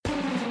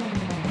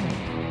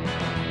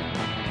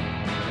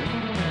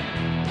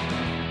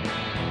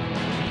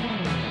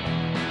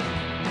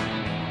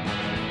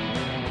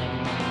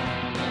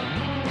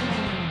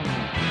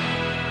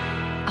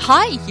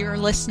Hi, you're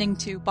listening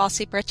to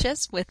Bossy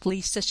Britches with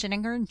Lisa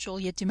Schinninger and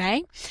Julia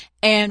Dumais,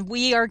 and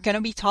we are going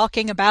to be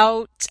talking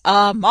about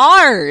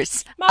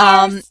Mars.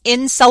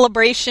 In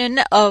celebration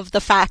of the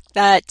fact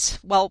that,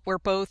 well, we're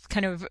both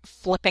kind of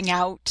flipping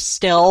out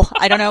still.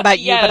 I don't know about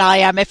you, Yes. but I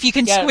am. If you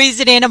can squeeze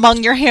it in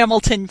among your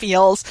Hamilton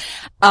feels.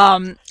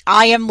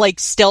 I am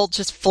still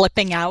just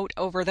flipping out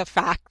over the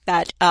fact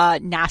that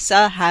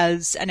NASA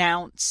has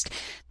announced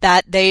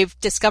that they've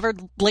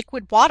discovered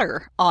liquid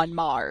water on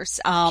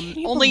Mars.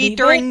 Only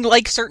during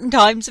certain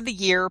times of the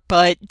year,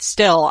 but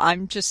still,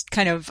 I'm just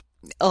kind of,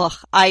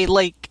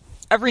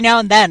 every now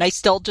and then I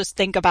still just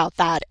think about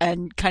that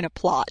and kind of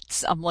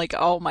plots. I'm like,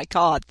 oh my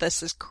God,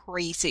 this is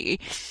crazy.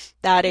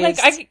 That is,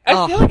 I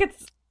feel like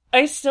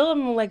I still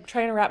am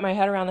trying to wrap my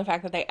head around the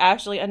fact that they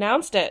actually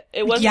announced it.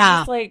 It wasn't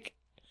just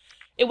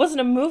it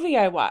wasn't a movie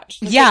I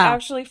watched. They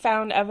actually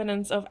found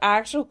evidence of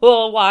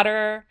actual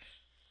water,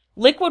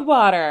 liquid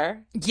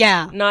water.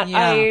 Yeah. Not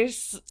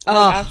ice,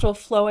 actual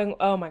flowing.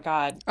 Oh my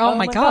God. Oh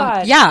my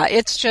God. Yeah,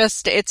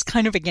 it's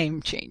kind of a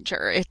game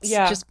changer. It's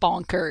just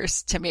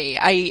bonkers to me.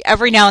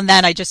 Every now and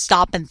then I just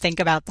stop and think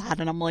about that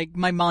and I'm like,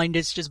 my mind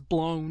is just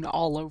blown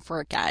all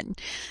over again.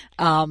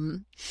 That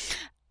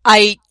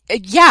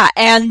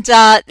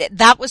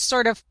was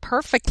sort of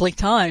perfectly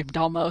timed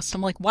almost.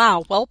 I'm like,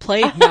 wow, well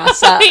played,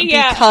 NASA.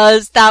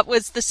 Because that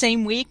was the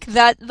same week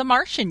that The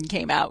Martian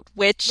came out,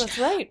 which, that's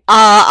right.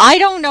 I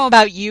don't know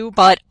about you,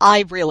 but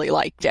I really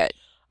liked it.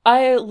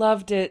 I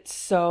loved it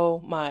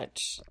so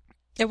much.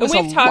 It was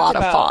a lot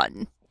of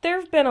fun. There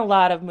have been a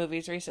lot of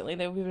movies recently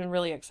that we've been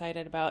really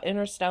excited about.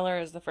 Interstellar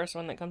is the first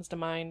one that comes to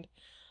mind,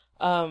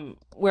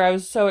 where I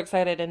was so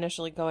excited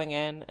initially going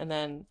in, and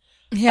then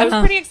I was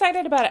pretty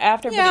excited about it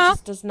after, but it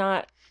just does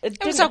not. It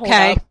was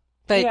okay,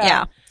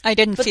 but I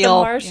didn't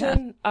feel. The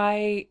Martian,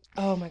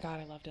 oh my God,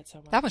 I loved it so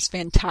much. That was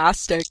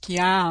fantastic.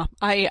 Yeah,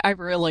 I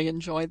really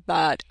enjoyed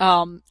that.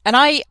 And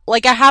I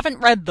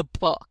haven't read the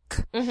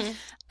book.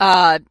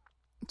 Mm-hmm.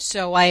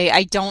 So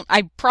I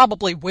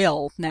probably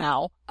will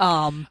now.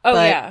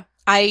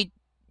 I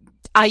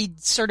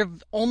sort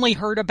of only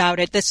heard about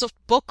it. This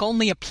book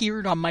only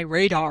appeared on my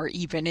radar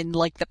even in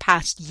the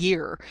past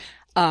year.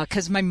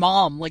 'Cause my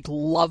mom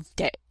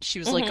loved it. She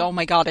was like, oh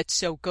my God, it's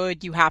so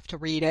good. You have to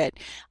read it.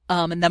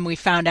 And then we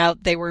found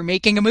out they were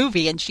making a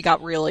movie and she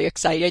got really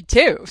excited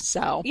too.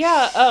 So.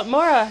 Yeah,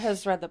 Maura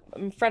has read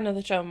friend of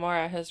the show,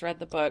 Maura has read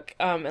the book,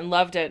 and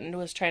loved it and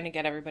was trying to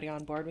get everybody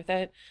on board with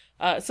it.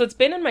 So it's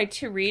been in my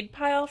to-read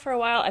pile for a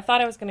while. I thought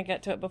I was going to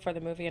get to it before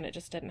the movie and it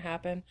just didn't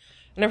happen.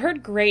 And I've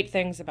heard great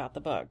things about the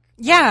book.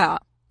 Yeah.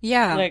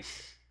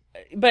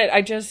 But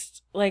I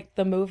just,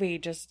 the movie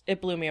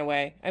it blew me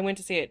away. I went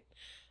to see it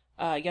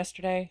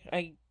yesterday.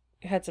 I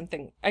had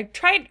something. I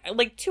tried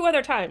 2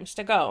 other times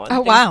to go,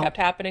 and things kept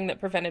happening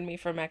that prevented me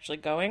from actually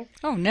going.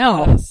 Oh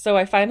no! So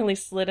I finally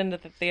slid into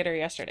the theater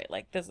yesterday.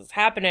 This is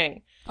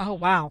happening. Oh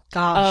wow,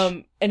 gosh!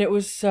 And it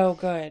was so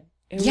good.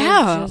 It was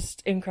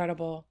just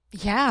incredible.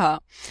 Yeah,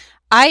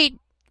 I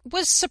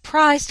was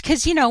surprised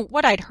because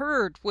what I'd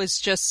heard was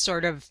just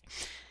sort of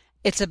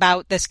it's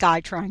about this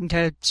guy trying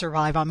to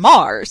survive on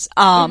Mars.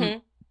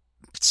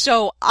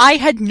 So I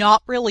had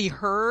not really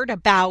heard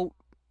about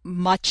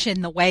much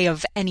in the way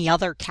of any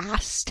other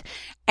cast.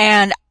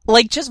 And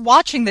just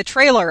watching the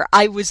trailer,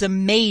 I was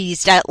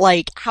amazed at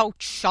how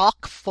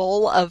chock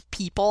full of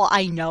people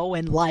I know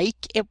and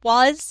it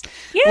was.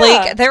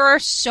 Yeah. There are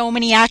so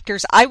many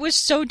actors. I was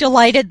so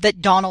delighted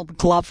that Donald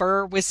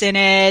Glover was in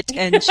it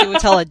and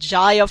Chiwetel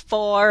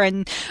Ejiofor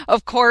and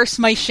of course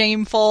my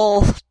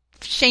shameful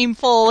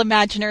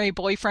imaginary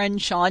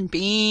boyfriend Sean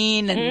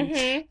Bean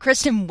and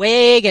Kristen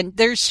Wiig, and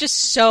there's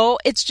just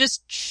it's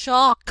just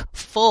chock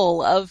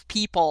full of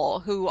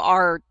people who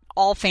are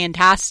all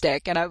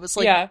fantastic, and I was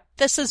like,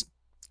 this is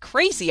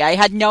crazy. I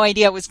had no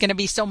idea it was going to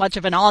be so much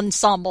of an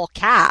ensemble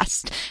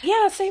cast.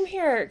 Yeah, same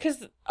here,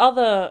 because all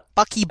the...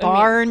 Bucky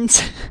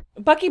Barnes,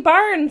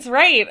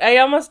 right. I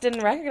almost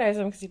didn't recognize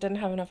him because he didn't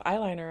have enough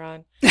eyeliner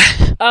on.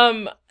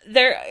 I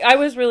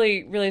was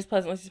really, really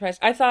pleasantly surprised.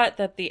 I thought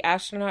that the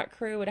astronaut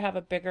crew would have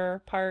a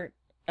bigger part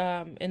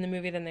in the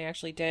movie than they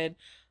actually did,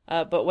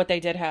 but what they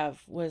did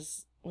have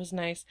was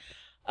nice.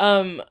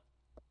 I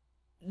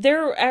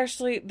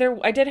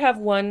did have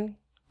one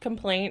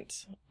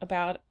complaint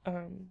about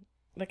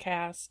the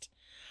cast.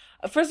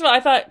 First of all, I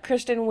thought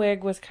Kristen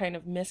Wiig was kind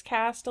of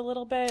miscast a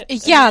little bit.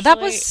 Yeah, initially. That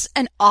was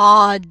an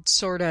odd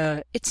sort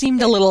of... It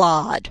seemed a little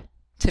odd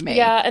to me.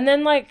 Yeah, and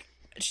then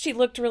she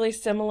looked really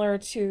similar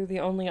to the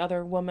only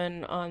other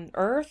woman on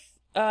Earth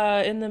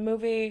in the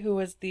movie, who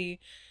was the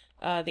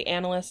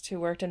analyst who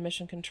worked in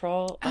Mission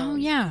Control. Oh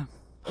yeah,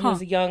 who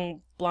was a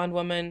young blonde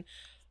woman.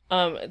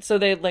 So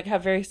they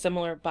have very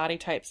similar body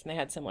types, and they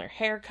had similar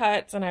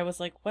haircuts, and I was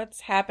like,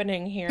 "What's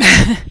happening here?"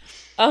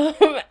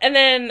 And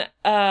then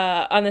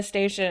on the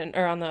station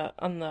or on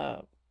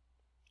the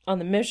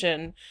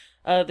mission,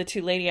 the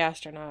 2 lady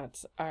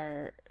astronauts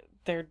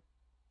they're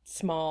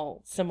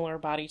small, similar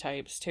body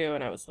types too,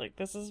 and I was like,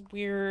 "This is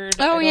weird."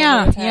 Oh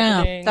yeah,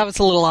 that was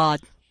a little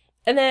odd.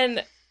 And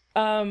then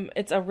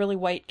it's a really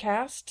white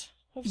cast.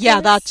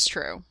 Yeah, that's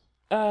true.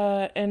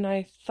 and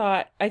I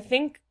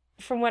think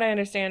from what I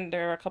understand,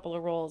 there are a couple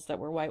of roles that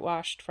were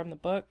whitewashed from the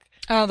book.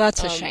 Oh,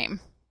 that's a shame.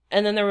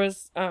 And then there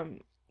was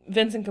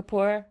Vincent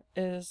Kapoor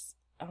is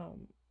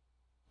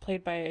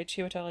played by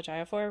Chiwetel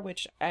Ejiofor,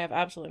 which I have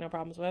absolutely no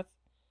problems with.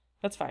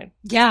 That's fine.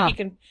 Yeah.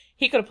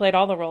 He could have played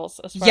all the roles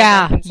as far as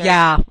I'm concerned.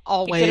 Yeah,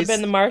 always. He could have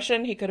been the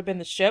Martian, he could have been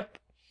the ship.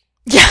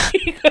 Yeah.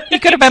 He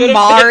could have been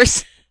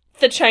Mars.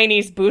 The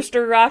Chinese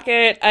booster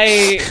rocket.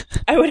 I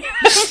would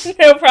have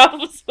no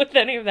problems with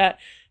any of that.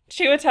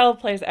 Chiwetel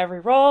plays every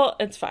role.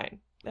 It's fine.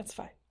 That's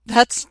fine.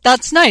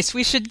 That's nice.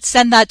 We should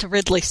send that to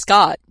Ridley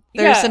Scott.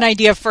 There's an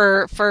idea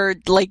for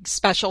like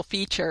special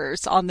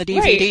features on the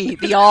DVD, right.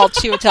 The all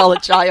Chiwetel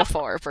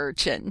Ejiofor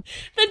version.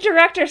 The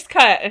director's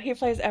cut, and he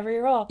plays every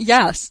role.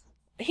 Yes.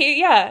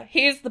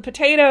 He's the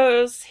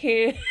potatoes.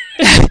 He's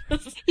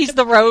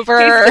the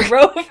rover. He's the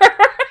rover.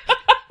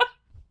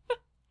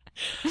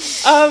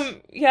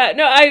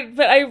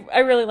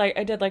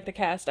 I did like the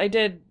cast. I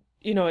did,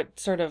 it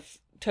sort of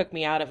took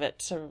me out of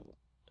it. So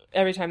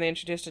every time they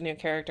introduced a new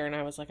character, and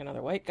I was like,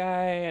 another white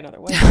guy, another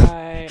white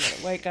guy,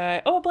 another white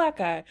guy, oh, a black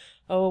guy,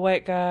 oh, a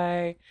white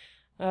guy.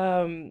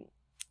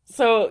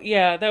 So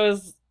yeah, that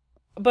was,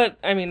 but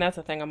I mean, that's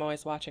a thing I'm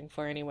always watching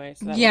for anyway.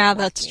 So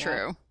that's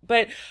true. Out.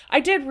 But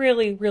I did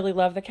really, really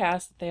love the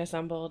cast that they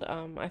assembled.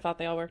 I thought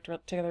they all worked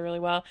together really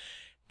well.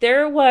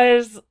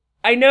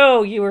 I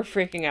know you were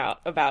freaking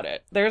out about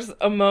it. There's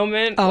a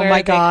moment where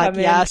they come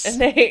in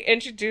and they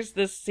introduce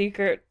this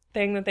secret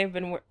thing that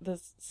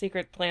this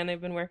secret plan they've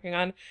been working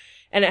on,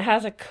 and it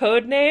has a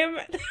code name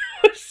that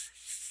was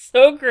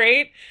so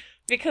great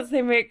because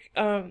they make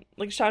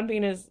like Sean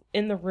Bean is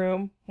in the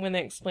room when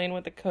they explain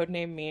what the code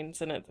name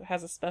means, and it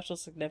has a special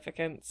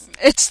significance.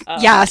 It's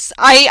yes,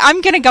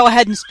 I'm gonna go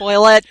ahead and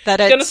spoil it.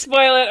 Gonna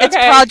spoil it. Okay. It's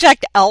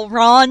Project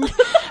Elrond.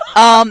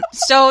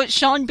 So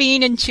Sean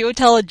Bean and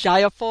Chiwetel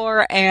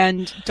Ejiofor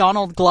and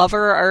Donald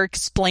Glover are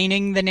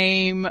explaining the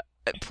name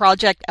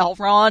Project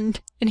Elrond.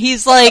 And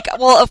he's like,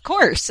 well, of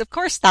course,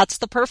 that's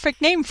the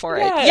perfect name for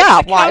it.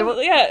 Yeah, why?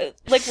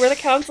 Like we're the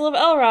Council of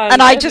Elrond.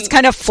 And I just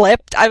kind of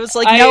flipped. I was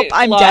like, nope,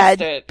 I'm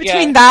dead.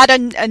 Between that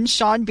and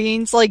Sean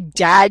Bean's like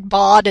dad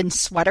bod and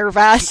sweater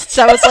vests,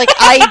 I was like,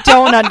 I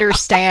don't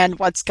understand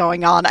what's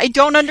going on. I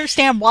don't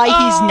understand why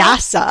he's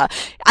NASA.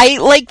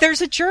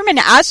 There's a German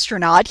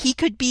astronaut. He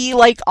could be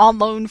like on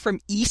loan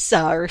from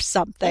ESA or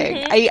something.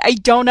 Mm-hmm. I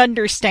don't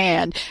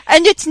understand.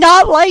 And it's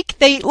not like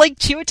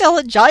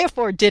Chiwetel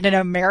Ejiofor did an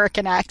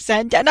American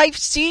accent. And I've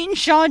seen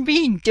Sean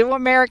Bean do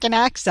American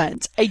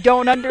accents. I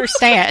don't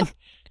understand.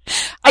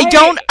 I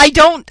don't,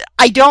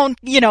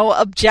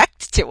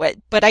 object to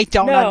it, but I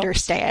don't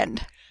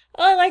understand.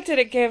 Well, I liked it.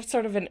 It gave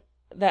sort of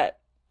that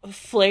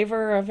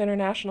flavor of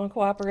international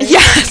cooperation.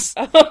 Yes!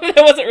 That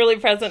wasn't really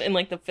present in,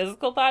 like, the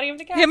physical body of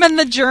the cast. Him and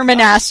the German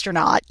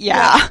astronaut,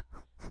 yeah.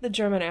 The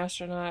German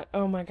astronaut.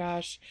 Oh my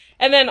gosh.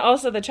 And then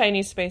also the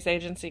Chinese Space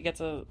Agency gets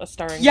a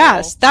starring role.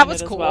 Yes, that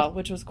was cool. As well,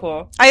 which was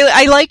cool.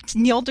 I liked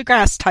Neil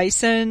deGrasse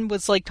Tyson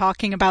was like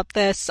talking about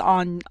this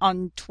on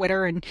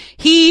Twitter, and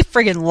he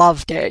friggin'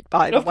 loved it,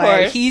 by the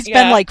way. Course, He's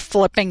been like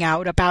flipping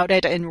out about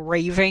it and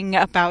raving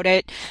about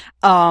it.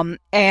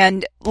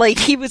 And like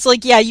he was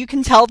like, yeah, you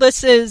can tell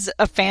this is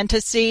a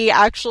fantasy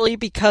actually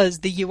because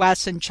the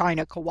US and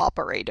China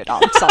cooperated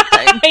on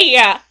something.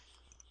 Yeah.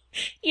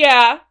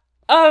 Yeah.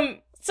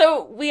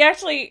 So we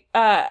actually,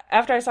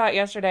 after I saw it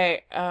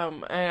yesterday,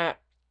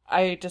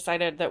 I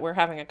decided that we're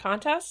having a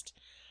contest.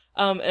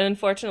 And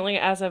unfortunately,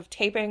 as of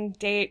taping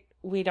date,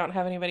 we don't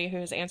have anybody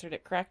who's answered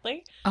it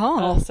correctly.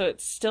 Oh. So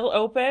it's still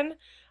open.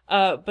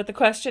 But the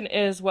question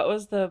is, what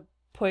was the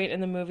point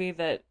in the movie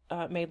that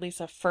made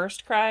Lisa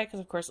first cry? Because,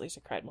 of course, Lisa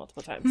cried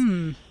multiple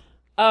times.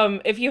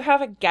 If you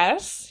have a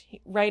guess,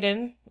 write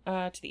in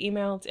to the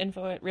email. It's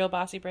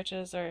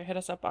info@realbossybritches, or hit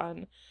us up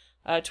on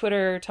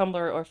Twitter, Tumblr,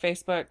 or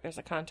Facebook. There's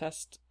a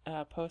contest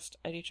post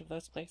at each of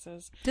those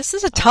places. This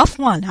is a tough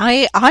one.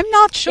 I'm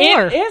not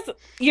sure. It is.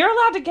 You're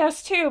allowed to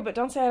guess too, but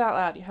don't say it out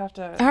loud. You have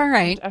to. All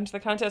right. Enter the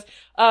contest.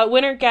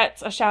 Winner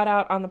gets a shout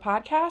out on the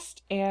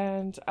podcast,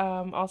 and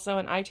also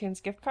an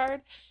iTunes gift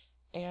card.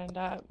 And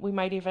we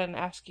might even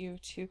ask you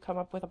to come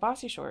up with a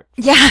bossy short.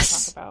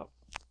 Yes. To talk about.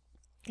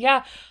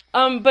 Yeah.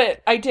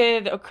 But I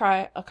did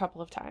cry a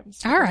couple of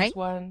times. All right.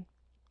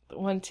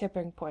 One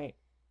tipping point.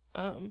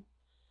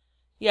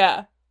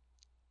 Yeah.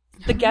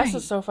 The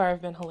guesses so far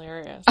have been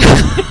hilarious.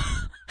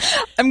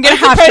 I'm gonna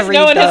have to read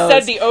no one those. has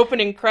said the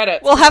opening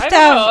credits. We'll have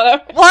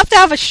to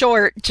have a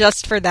short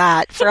just for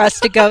that, for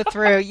us to go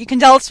through. You can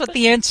tell us what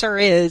the answer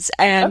is,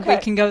 and we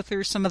can go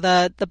through some of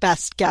the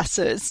best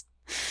guesses.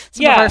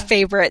 Some of our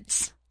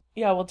favorites.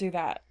 Yeah, we'll do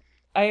that.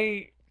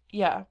 The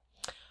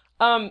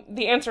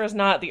answer is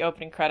not the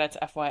opening credits,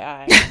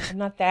 FYI. I'm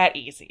not that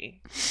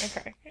easy.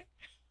 Okay.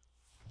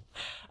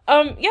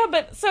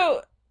 But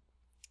so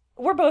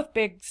we're both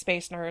big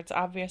space nerds,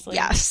 obviously.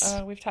 Yes.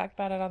 We've talked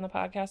about it on the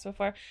podcast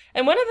before.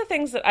 And one of the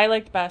things that I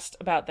liked best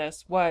about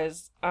this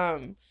was,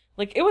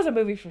 it was a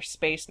movie for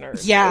space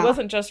nerds. Yeah. It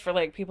wasn't just for,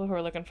 people who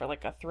are looking for,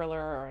 a thriller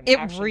or an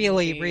action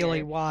really, movie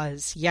really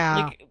was.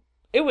 Yeah.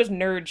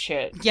 nerd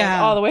shit. Yeah.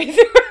 Like, all the way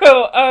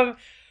through.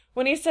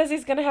 When he says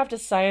he's gonna have to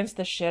science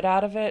the shit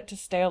out of it to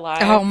stay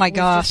alive. Oh my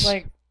gosh.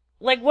 Just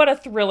like what a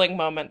thrilling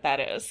moment that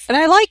is. And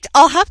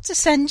I'll have to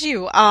send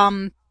you,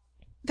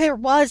 there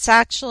was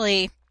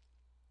actually,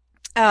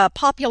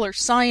 Popular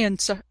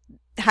Science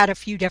had a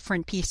few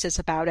different pieces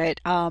about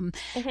it. And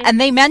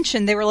they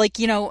mentioned, they were like,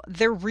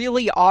 there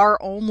really are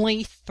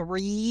only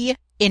 3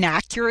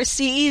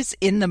 inaccuracies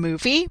in the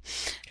movie.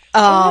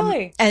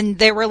 Really? And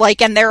they were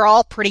like, and they're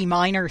all pretty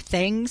minor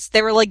things.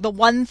 They were like, the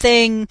one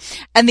thing,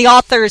 and the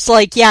author's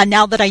like, yeah,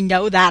 now that I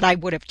know that, I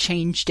would have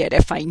changed it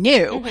if I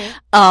knew.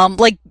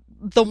 Like,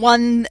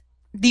 one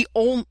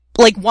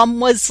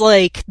was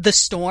like the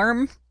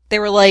storm. They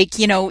were like,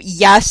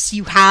 yes,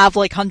 you have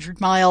like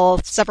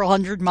several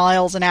hundred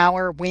miles an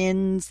hour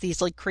winds,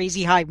 these like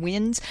crazy high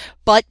winds,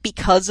 but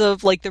because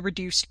of like the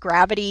reduced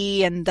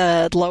gravity and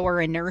the lower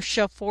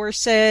inertia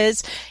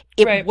forces,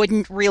 it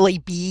wouldn't really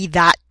be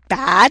that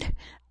bad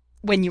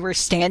when you were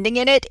standing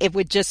in it. It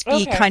would just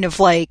be kind of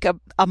like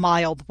a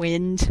mild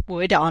wind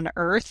would on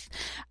Earth.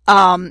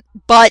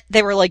 But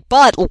they were like,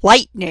 but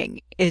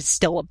lightning is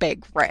still a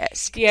big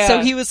risk. Yeah.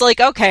 So he was like,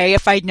 okay,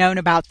 if I'd known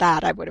about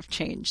that, I would have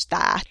changed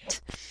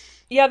that.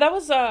 Yeah, that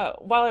was,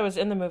 while I was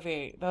in the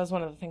movie, that was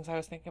one of the things I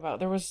was thinking about.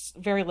 There was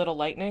very little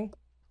lightning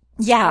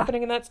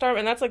happening in that storm,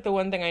 and that's like the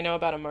one thing I know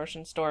about a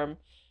Martian storm,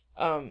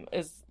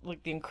 is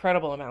like the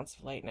incredible amounts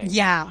of lightning.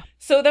 Yeah.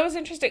 So that was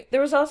interesting. There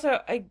was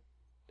also, I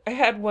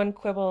had one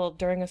quibble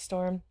during a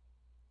storm.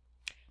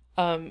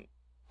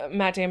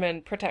 Matt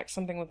Damon protects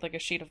something with like a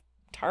sheet of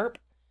tarp,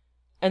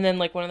 and then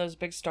like one of those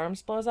big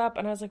storms blows up,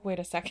 and I was like, wait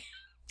a second.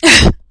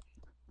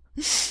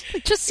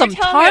 Just some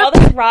You're telling tarp? me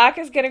all this rock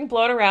is getting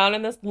blown around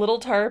and this little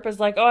tarp is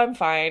like, oh, I'm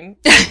fine.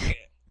 Like,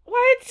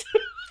 what?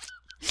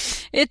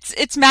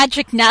 It's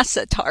magic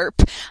NASA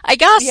tarp. I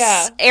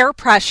guess air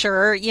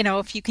pressure,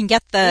 if you can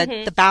get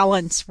the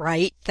balance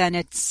right,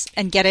 then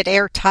and get it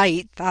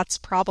airtight, that's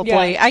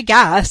probably, I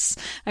guess.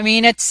 I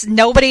mean,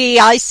 nobody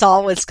I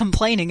saw was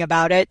complaining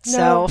about it,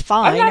 so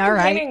fine, I'm not all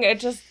right. complaining.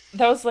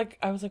 I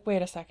was like,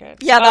 wait a second.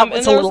 Yeah, that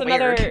was a little weird.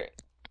 And there was weird. another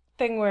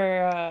thing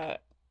where,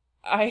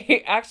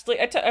 I actually,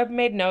 I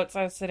made notes.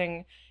 I was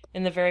sitting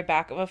in the very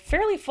back of a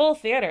fairly full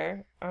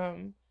theater,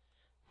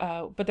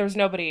 but there was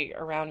nobody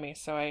around me,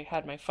 so I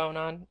had my phone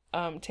on,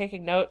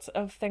 taking notes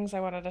of things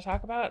I wanted to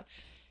talk about.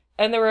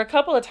 And there were a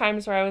couple of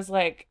times where I was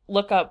like,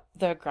 look up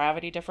the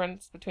gravity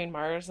difference between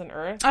Mars and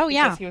Earth. Oh,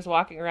 yeah. Because he was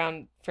walking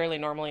around fairly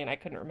normally, and I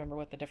couldn't remember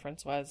what the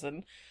difference was.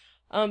 And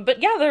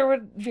but yeah, there were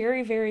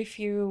very, very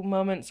few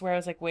moments where I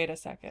was like, wait a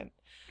second.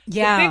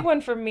 Yeah. The big one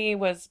for me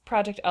was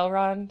Project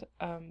Elrond.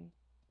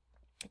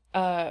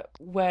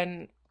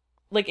 When,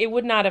 like, it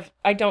would not have,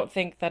 I don't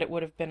think that it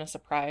would have been a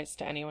surprise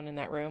to anyone in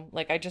that room.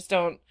 Like, I just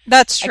don't.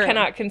 That's true. I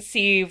cannot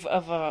conceive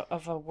of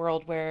a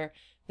world where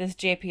this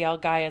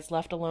JPL guy is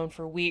left alone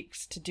for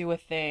weeks to do a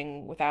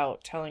thing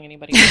without telling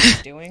anybody what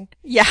he's doing.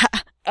 Yeah.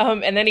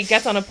 And then he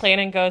gets on a plane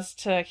and goes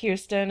to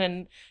Houston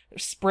and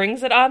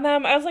springs it on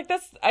them. I was like,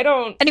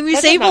 and he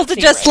was able to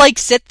just, like,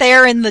 sit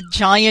there in the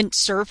giant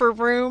server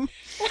room.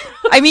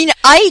 I mean,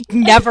 I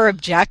never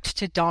object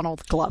to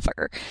Donald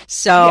Glover.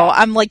 So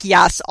I'm like,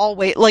 yes,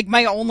 always. Like,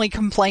 my only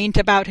complaint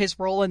about his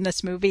role in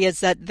this movie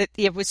is that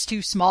it was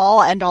too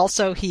small, and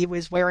also he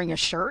was wearing a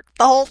shirt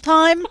the whole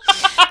time.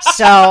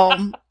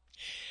 So...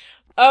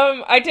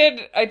 I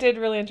did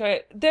really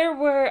enjoy it.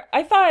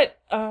 I thought,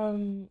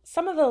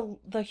 some of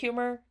the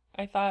humor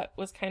I thought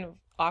was kind of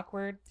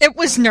awkward. It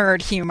was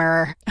nerd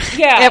humor.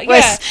 Yeah, it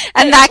was,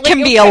 and that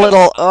can be a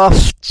little,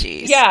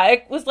 jeez. Yeah,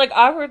 it was like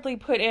awkwardly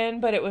put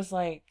in, but it was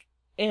like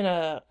in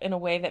a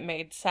way that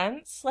made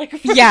sense. Like, for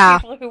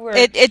people who were,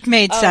 it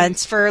made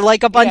sense for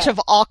like a bunch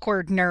of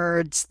awkward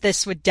nerds.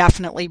 This would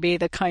definitely be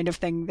the kind of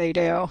thing they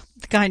do,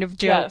 the kind of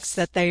jokes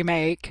that they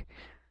make.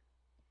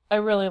 I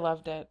really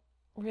loved it.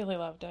 Really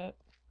loved it.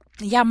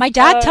 Yeah, my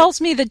dad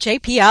tells me the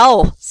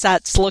JPL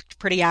sets looked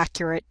pretty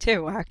accurate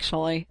too,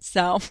 actually.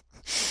 So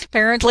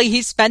apparently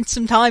he spent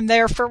some time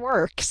there for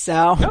work.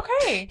 So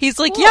he's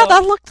like, cool. Yeah,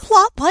 that looked a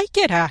lot like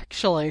it,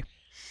 actually.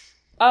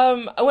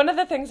 One of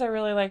the things I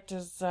really liked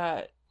is,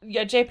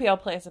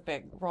 JPL plays a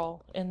big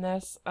role in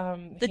this.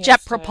 The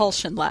Jet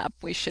Propulsion Lab,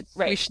 we should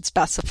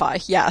specify,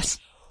 yes.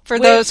 For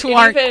those who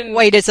aren't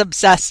quite as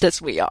obsessed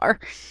as we are.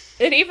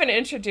 It even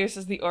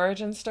introduces the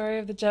origin story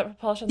of the Jet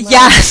Propulsion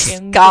Lab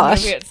in the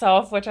movie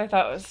itself, which I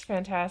thought was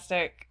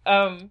fantastic.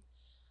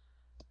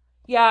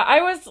 Yeah, I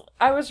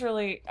was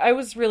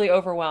really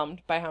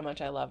overwhelmed by how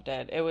much I loved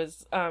it. It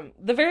was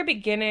the very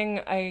beginning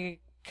I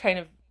kind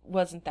of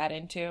wasn't that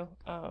into.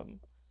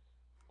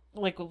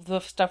 Like the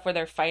stuff where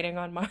they're fighting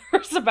on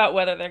Mars about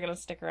whether they're going to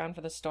stick around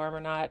for the storm or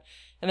not.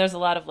 And there's a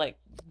lot of like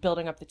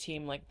building up the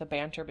team, like the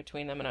banter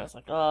between them, and I was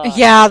like, oh.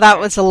 Yeah, that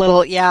was a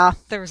little,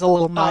 there was a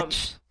little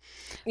much.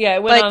 Yeah,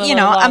 it went on a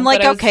little long, I'm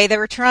like, okay, they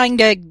were trying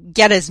to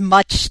get as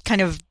much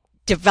kind of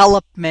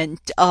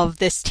development of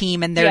this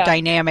team and their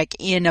dynamic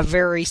in a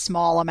very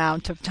small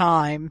amount of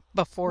time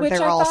before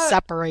they're all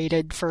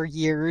separated for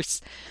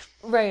years.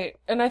 Right.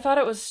 And I thought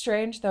it was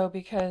strange, though,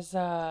 because,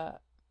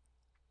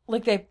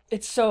 like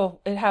it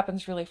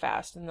happens really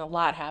fast, and a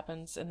lot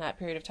happens in that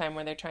period of time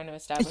where they're trying to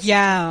establish.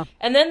 Yeah.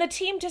 And then the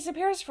team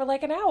disappears for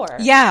like an hour.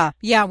 Yeah.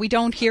 Yeah. We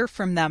don't hear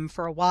from them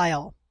for a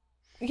while.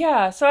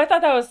 Yeah. So I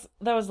thought that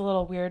was a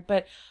little weird,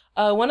 but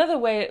one of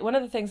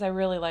the things I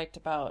really liked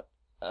about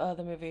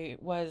the movie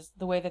was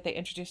the way that they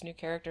introduced new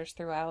characters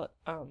throughout.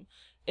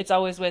 It's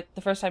always with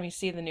the first time you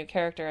see the new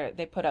character,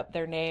 they put up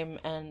their name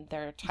and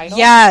their title.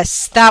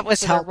 Yes, that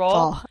was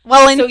helpful.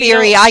 Well, in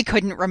theory, I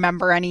couldn't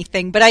remember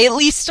anything, but I at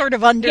least sort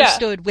of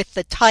understood with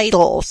the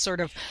title sort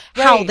of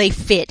how they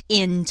fit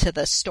into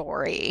the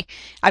story.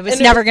 I was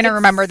never going to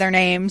remember their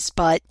names,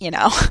 but, you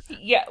know.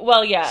 Yeah,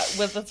 well, yeah,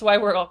 that's why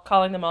we're all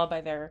calling them all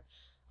by their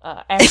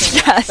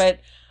acting names. But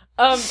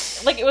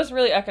like, it was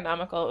really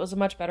economical. It was a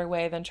much better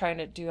way than trying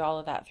to do all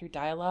of that through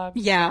dialogue.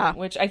 Yeah.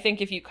 Which I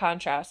think if you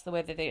contrast the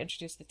way that they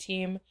introduced the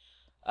team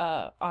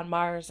on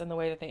Mars and the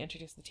way that they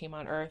introduced the team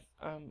on Earth,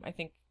 I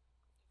think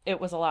it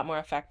was a lot more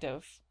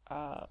effective,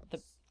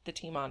 the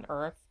team on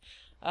Earth,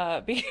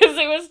 because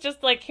it was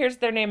just like, here's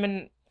their name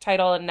and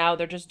title, and now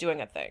they're just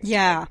doing a thing.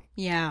 Yeah,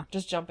 yeah.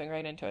 Just jumping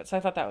right into it. So I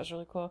thought that was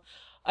really cool.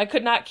 I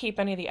could not keep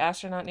any of the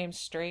astronaut names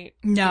straight.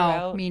 No,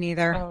 throughout. Me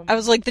neither. I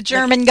was like the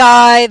German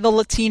guy, the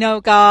Latino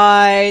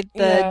guy,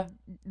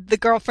 the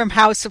girl from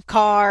House of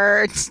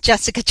Cards,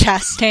 Jessica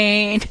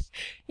Chastain.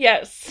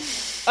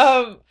 Yes.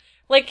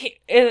 Like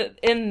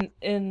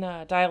in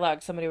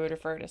dialogue, somebody would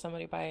refer to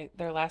somebody by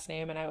their last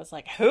name, and I was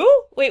like, who?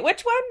 Wait,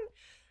 which one?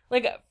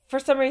 Like, for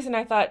some reason,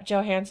 I thought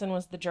Johansson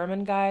was the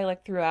German guy,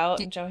 like, throughout,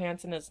 and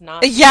Johansson is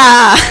not.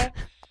 Yeah.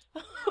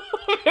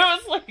 It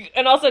was like,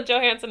 and also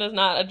Johansson is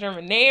not a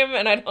German name,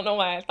 and I don't know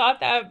why I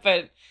thought that,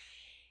 but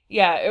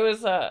yeah,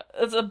 it's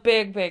a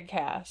big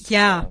cast.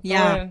 Yeah, so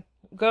yeah.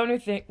 Go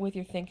in with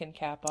your thinking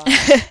cap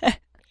on.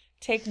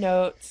 Take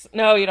notes.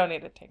 No, you don't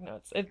need to take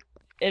notes.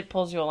 It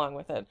pulls you along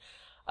with it.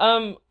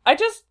 I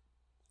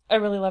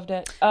really loved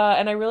it,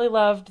 and I really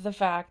loved the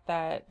fact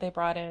that they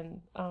brought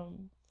in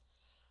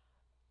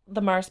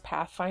the Mars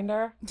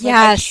Pathfinder. Like,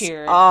 yes. I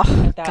cheered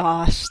oh that.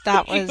 Gosh,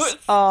 that was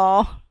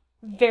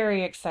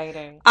very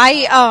exciting.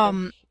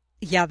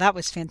 Yeah, that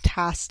was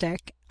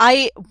fantastic.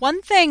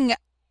 One thing,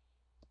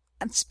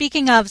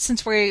 speaking of,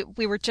 since we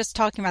were just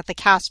talking about the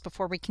cast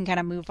before we can kind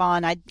of move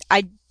on,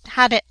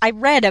 I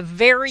read a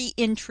very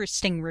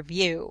interesting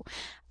review,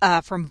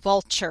 from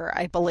Vulture,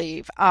 I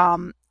believe.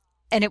 And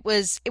it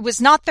was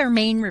not their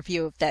main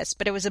review of this,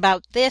 but it was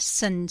about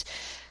this and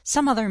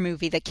some other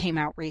movie that came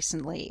out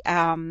recently.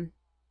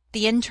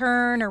 The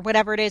Intern, or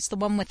whatever it is, the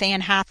one with Anne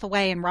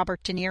Hathaway and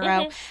Robert De Niro.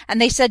 Mm-hmm. And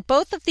they said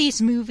both of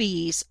these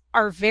movies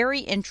are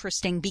very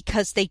interesting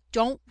because they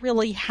don't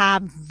really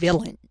have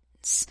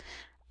villains.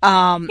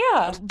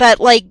 Yeah. But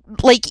like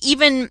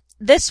even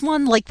this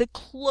one, like the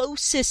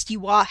closest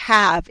you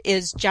have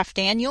is Jeff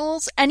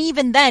Daniels. And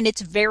even then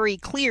it's very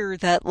clear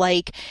that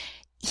like,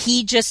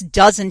 he just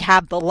doesn't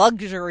have the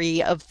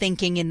luxury of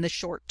thinking in the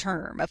short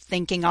term, of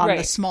thinking on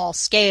the small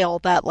scale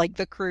that like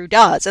the crew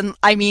does. And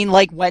I mean,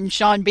 like when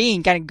Sean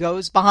Bean kind of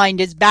goes behind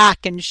his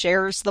back and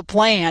shares the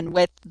plan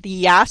with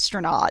the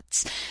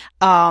astronauts,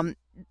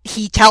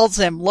 he tells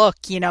him, look,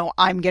 you know,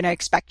 I'm going to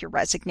expect your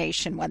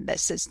resignation when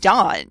this is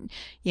done.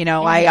 You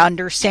know, I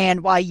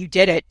understand why you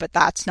did it, but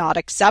that's not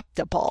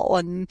acceptable.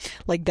 And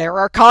like, there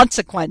are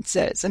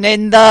consequences. And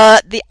in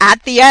at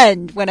the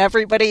end, when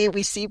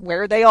we see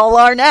where they all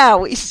are now,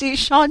 we see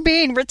Sean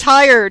Bean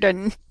retired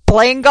and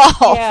playing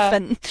golf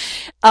and,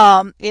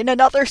 in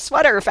another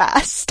sweater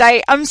vest.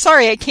 I'm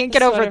sorry, I can't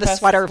get over the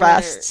sweater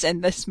vests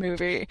in this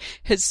movie.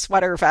 His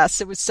sweater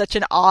vest. It was such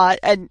an odd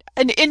and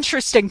an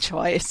interesting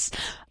choice.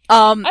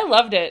 I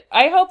loved it.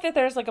 I hope that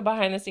there's like a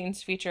behind the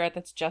scenes featurette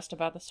that's just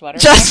about the sweater.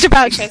 Just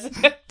about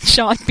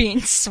Sean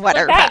Bean's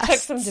sweater that vest.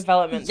 Took some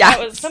development.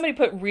 Yes. Somebody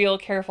put real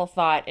careful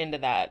thought into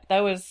that.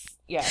 That was,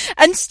 yeah.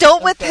 And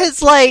still with good.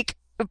 His like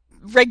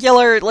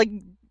regular, like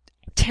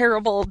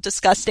terrible,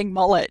 disgusting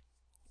mullet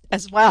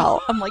as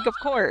well. I'm like, of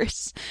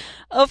course.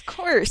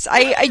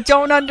 I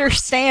don't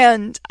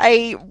understand.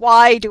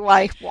 Why?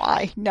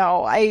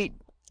 No,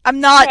 I'm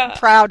not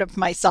proud of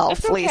myself,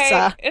 it's okay.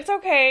 Lisa. It's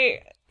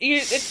okay.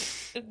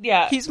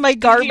 Yeah. He's my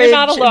garbage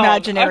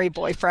imaginary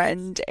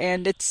boyfriend,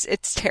 and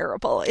it's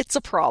terrible. It's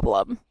a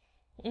problem.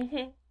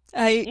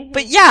 Mm-hmm.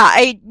 But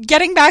yeah,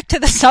 getting back to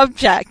the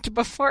subject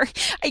before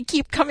I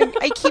keep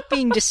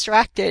being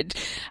distracted.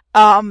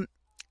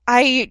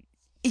 It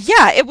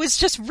was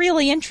just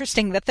really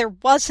interesting that there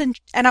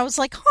wasn't, and I was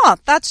like,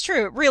 that's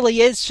true. It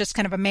really is just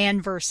kind of a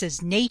man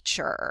versus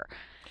nature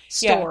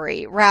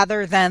story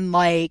rather than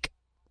like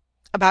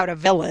about a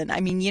villain. I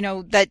mean, you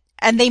know,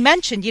 and they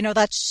mentioned, you know,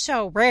 that's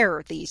so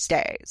rare these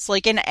days.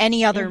 Like in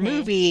any other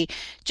movie,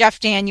 Jeff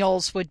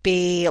Daniels would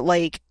be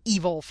like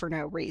evil for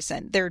no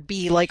reason. There'd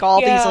be like all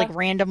these like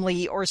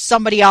randomly, or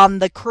somebody on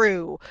the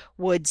crew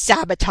would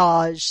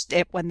sabotage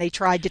it when they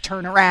tried to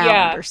turn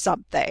around or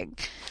something.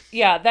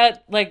 Yeah,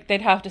 that like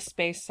they'd have to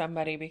space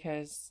somebody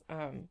because,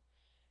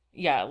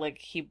 like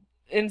he,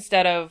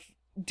 instead of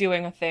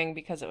doing a thing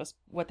because it was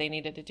what they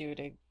needed to do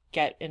to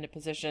get into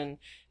position.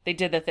 They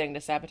did the thing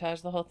to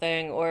sabotage the whole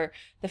thing, or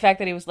the fact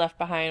that he was left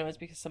behind was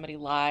because somebody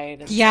lied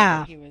and said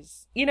that he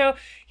was,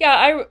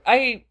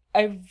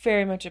 I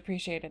very much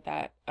appreciated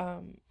that.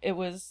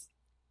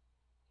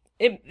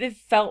 It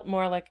felt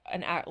more like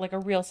like a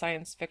real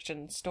science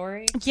fiction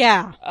story.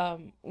 Yeah.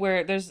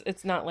 Where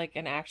it's not like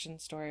an action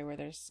story where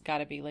there's got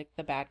to be like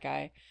the bad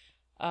guy.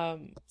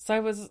 That's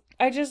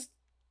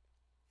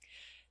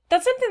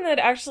something that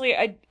actually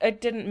I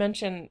didn't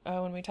mention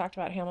when we talked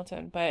about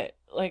Hamilton, but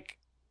like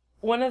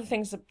one of the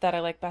things that I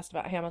like best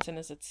about Hamilton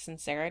is its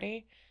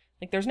sincerity.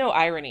 Like there's no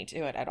irony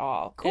to it at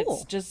all.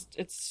 Cool.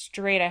 It's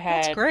straight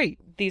ahead. That's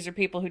great. These are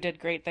people who did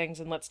great things,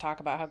 and let's talk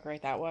about how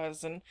great that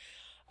was. And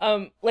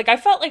I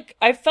felt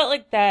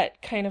like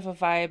that kind of a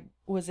vibe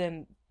was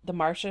in The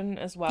Martian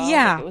as well.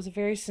 Yeah. Like, it was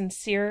very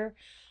sincere.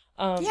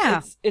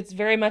 Yeah. It's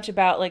very much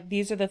about like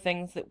these are the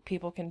things that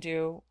people can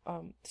do.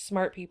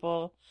 Smart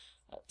people,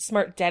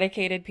 smart,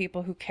 dedicated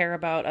people who care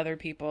about other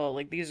people.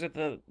 Like these are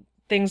the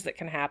things that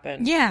can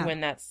happen. Yeah.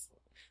 When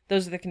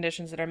those are the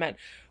conditions that are met,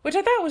 which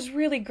I thought was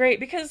really great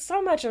because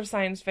so much of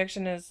science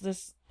fiction is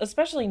this,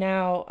 especially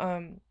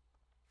now,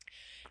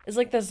 is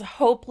like this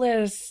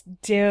hopeless,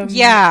 dim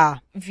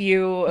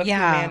view of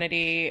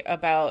humanity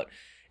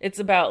it's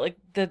about like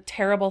the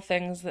terrible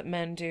things that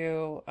men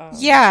do.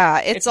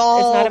 It's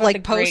all not about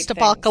like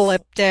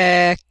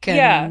post-apocalyptic.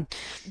 And...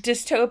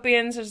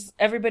 dystopians.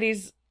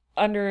 Everybody's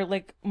under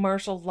like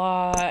martial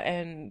law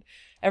and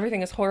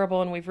everything is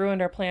horrible and we've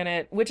ruined our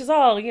planet, which is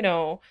all,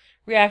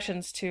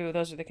 reactions to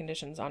those are the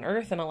conditions on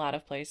Earth in a lot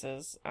of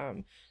places.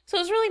 So it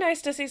was really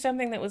nice to see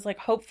something that was like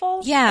hopeful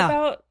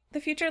about the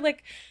future.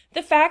 Like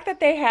the fact that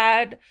they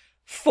had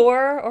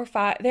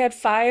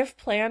 5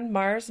 planned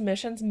Mars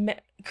missions,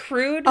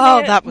 crewed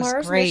that was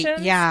Mars great.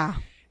 missions. Yeah.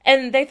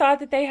 And they thought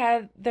that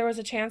there was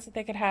a chance that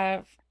they could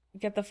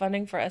get the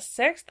funding for a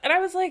 6th. And I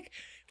was like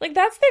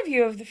that's the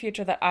view of the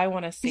future that I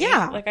want to see.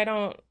 Yeah. Like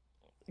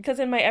because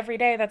in my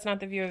everyday, that's not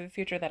the view of the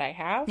future that I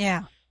have.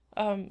 Yeah.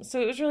 So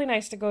it was really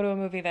nice to go to a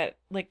movie that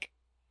like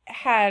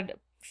had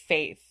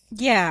faith.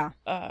 Yeah.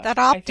 That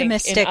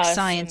optimistic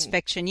science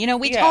fiction.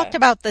 We talked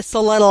about this a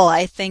little,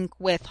 I think,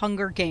 with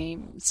Hunger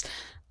Games,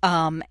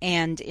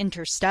 and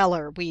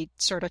Interstellar. We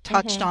sort of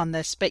touched on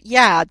this, but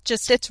yeah,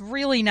 it's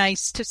really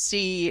nice to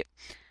see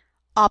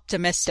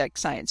optimistic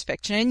science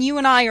fiction. And you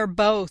and I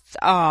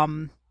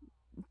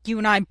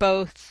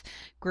both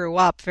grew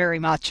up very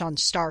much on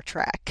Star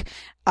Trek,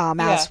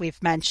 as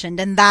we've mentioned,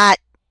 and that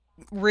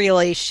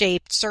really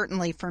shaped,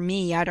 certainly for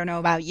me, I don't know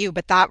about you,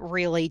 but that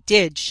really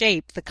did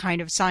shape the kind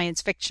of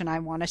science fiction I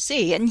want to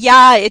see. And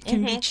yeah, it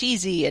can be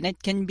cheesy and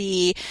it can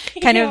be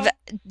kind of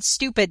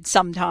stupid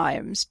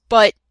sometimes,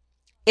 but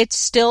it's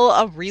still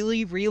a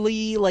really,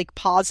 really like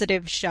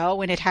positive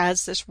show, and it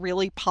has this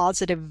really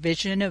positive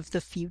vision of the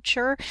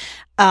future.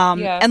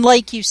 And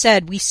like you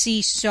said, we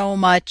see so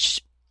much,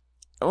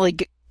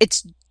 like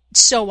it's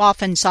so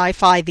often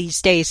sci-fi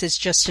these days is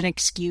just an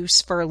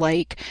excuse for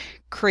like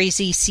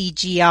crazy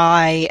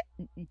CGI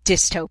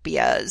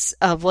dystopias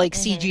of like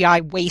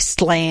CGI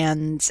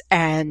wastelands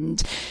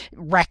and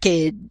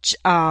wreckage,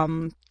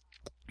 and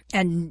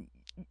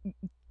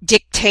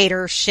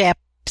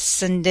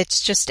dictatorships. And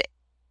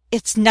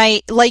it's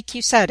nice. Like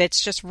you said,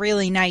 it's just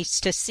really nice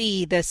to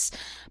see this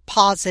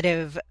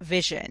positive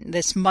vision,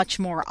 this much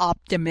more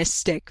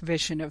optimistic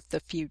vision of the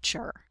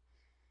future.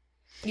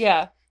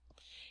 Yeah.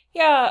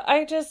 Yeah.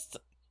 I just,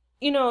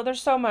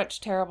 there's so much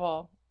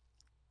terrible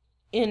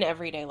in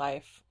everyday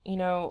life,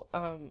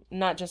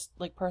 not just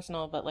like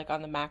personal, but like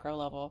on the macro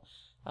level.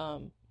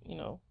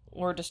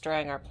 We're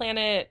destroying our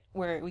planet,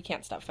 we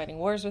can't stop fighting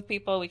wars with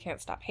people, we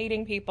can't stop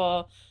hating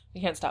people,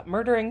 we can't stop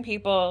murdering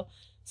people.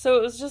 So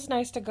it was just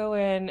nice to go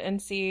in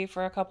and see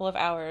for a couple of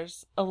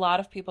hours a lot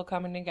of people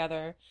coming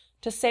together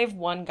to save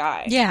one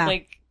guy. Yeah.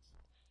 Like,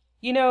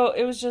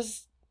 it was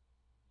just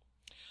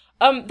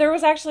there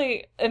was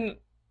actually, and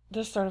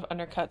this sort of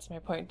undercuts my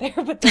point there,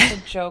 but there's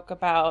a joke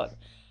about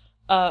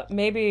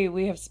maybe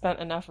we have spent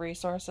enough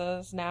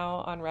resources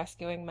now on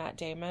rescuing Matt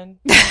Damon.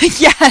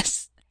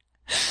 Yes.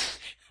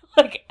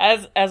 Like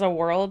as a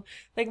world,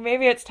 like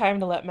maybe it's time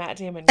to let Matt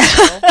Damon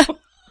go.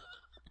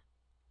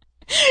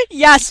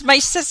 Yes, my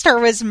sister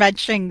was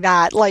mentioning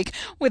that, like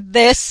with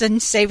this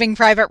and Saving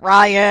Private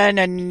Ryan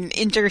and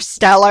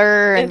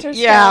Interstellar.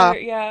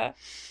 Yeah.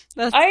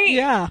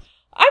 I'm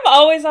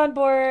always on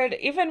board,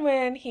 even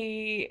when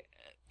he,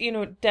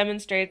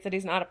 demonstrates that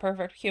he's not a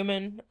perfect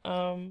human.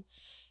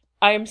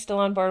 I am still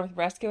on board with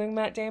rescuing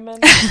Matt Damon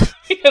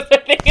because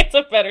I think it's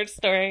a better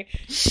story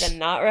than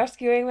not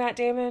rescuing Matt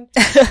Damon.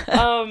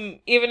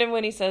 Even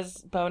when he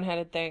says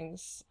boneheaded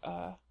things,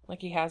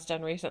 like he has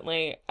done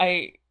recently,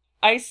 I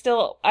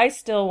still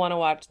want to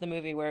watch the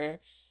movie where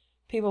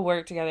people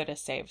work together to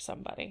save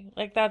somebody.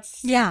 Like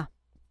that's yeah.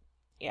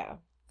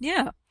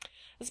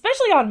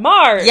 Especially on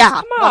Mars.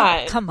 Yeah,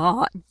 come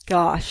on,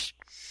 gosh,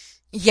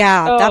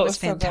 yeah, that was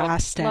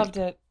fantastic. So loved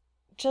it.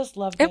 Just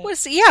loved it. It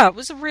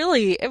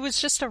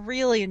was just a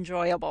really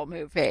enjoyable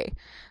movie.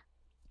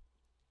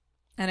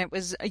 And it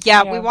was,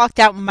 we walked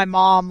out and my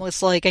mom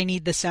was like, I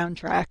need the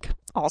soundtrack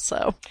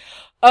also.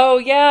 Oh,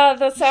 yeah,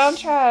 the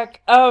soundtrack.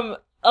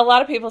 A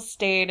lot of people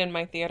stayed in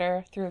my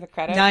theater through the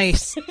credits.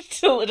 Nice.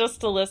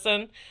 just to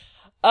listen.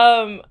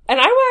 And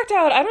I walked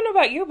out, I don't know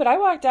about you, but I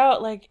walked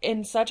out, like,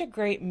 in such a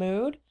great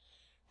mood.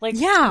 Like,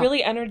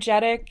 really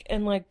energetic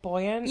and, like,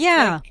 buoyant.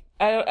 Yeah.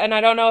 Like,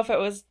 I don't know if it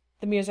was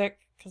the music,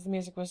 because the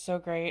music was so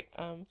great.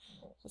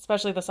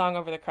 Especially the song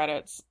over the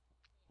credits.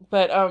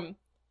 But,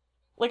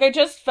 like, I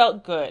just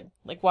felt good,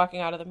 like, walking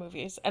out of the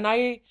movies. And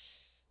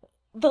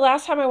the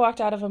last time I walked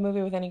out of a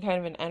movie with any kind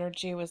of an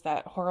energy was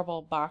that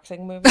horrible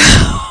boxing movie.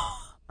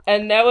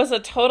 And that was a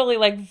totally,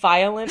 like,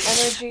 violent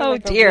energy. Oh,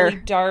 like, dear. A really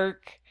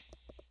dark,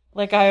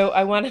 like,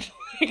 I wanted to,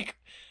 like,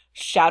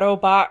 shadow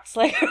box.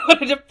 Like, I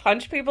wanted to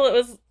punch people. It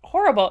was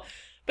horrible.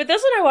 But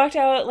this one I walked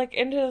out, like,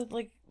 into,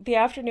 like, the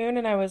afternoon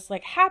and I was,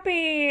 like,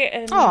 happy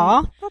and...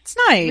 Aw, that's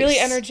nice. Really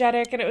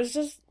energetic. And it was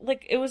just,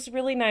 like, it was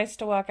really nice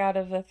to walk out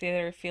of the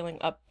theater feeling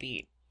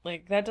upbeat.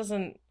 Like, that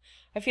doesn't...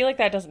 I feel like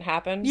that doesn't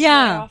happen very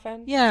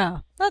often. Yeah,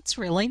 that's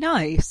really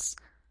nice.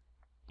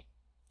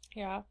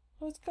 Yeah,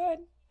 it was good.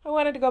 I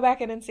wanted to go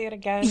back in and see it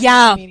again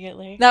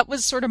immediately. That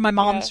was sort of my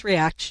mom's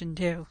reaction,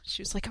 too.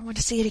 She was like, I want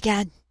to see it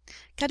again.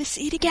 Gotta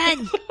see it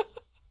again.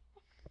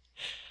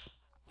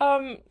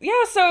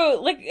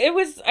 So, like,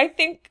 I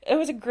think it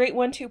was a great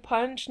 1-2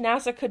 punch.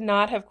 NASA could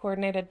not have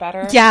coordinated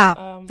better.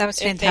 Yeah, that was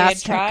fantastic.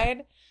 If they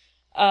had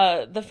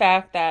tried. The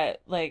fact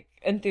that, like,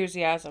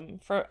 enthusiasm,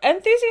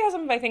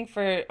 I think,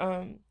 for,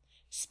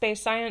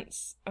 space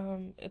science,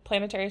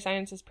 planetary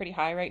science is pretty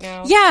high right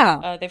now.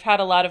 Yeah. They've had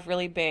a lot of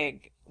really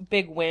big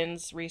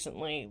wins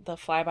recently. The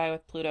flyby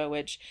with Pluto,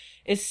 which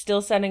is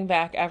still sending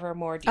back ever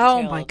more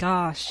detailed. Oh my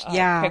gosh.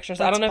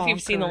 Pictures. I don't know if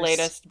you've seen the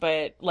latest,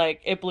 but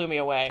like it blew me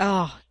away.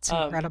 Oh, it's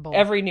incredible.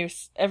 Every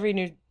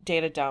new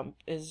data dump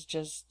is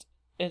just,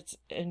 it's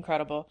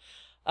incredible.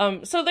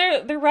 So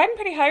they're riding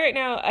pretty high right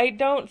now. I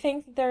don't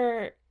think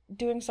they're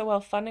doing so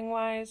well funding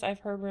wise. I've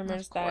heard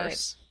rumors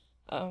that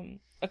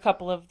a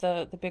couple of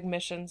the big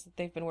missions that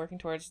they've been working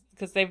towards,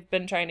 because they've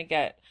been trying to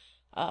get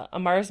a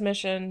Mars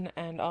mission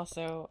and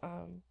also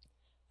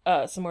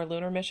some more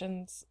lunar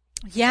missions.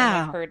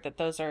 Yeah. And I've heard that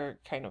those are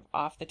kind of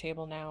off the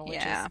table now,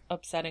 which is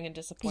upsetting and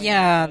disappointing.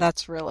 Yeah,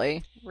 that's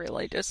really,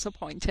 really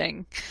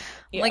disappointing.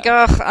 Yeah. Like,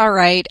 all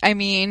right. I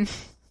mean,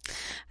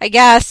 I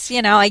guess,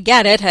 I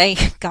get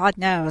it. God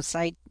knows.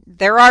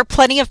 There are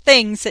plenty of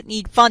things that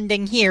need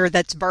funding here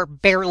that's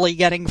barely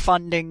getting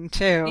funding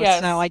too.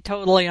 Yes. So I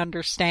totally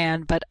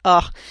understand, but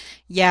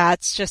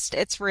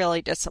it's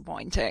really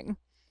disappointing.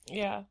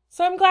 Yeah.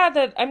 So I'm glad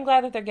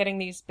that they're getting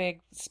these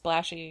big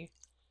splashy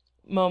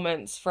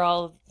moments for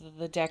all of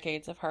the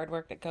decades of hard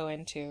work that go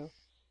into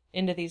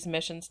these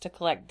missions to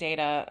collect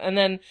data. And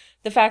then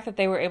the fact that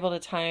they were able to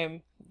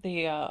time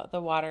the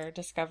water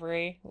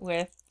discovery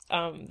with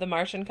the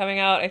Martian coming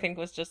out, I think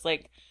was just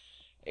like,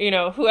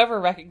 whoever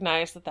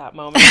recognized that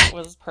moment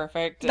was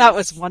perfect. That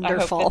was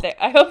wonderful.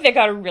 I hope they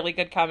got a really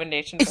good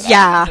commendation for that.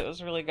 Yeah. It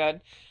was really good.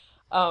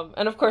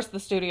 And of course the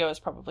studio is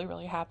probably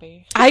really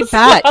happy. I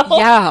bet. Well.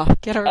 Yeah.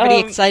 Get everybody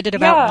excited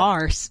about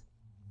Mars.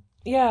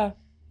 Yeah.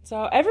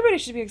 So everybody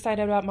should be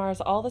excited about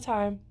Mars all the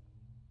time.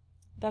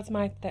 That's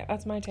my take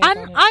on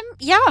it.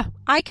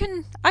 I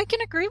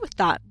can agree with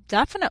that.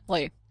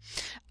 Definitely.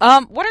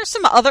 What are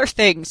some other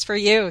things for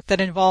you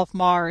that involve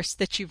Mars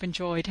that you've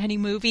enjoyed? Any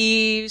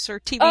movies or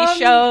TV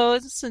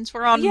shows, since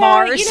we're on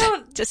Mars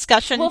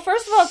discussion? Well,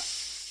 first of all,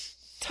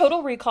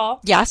 Total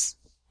Recall. Yes.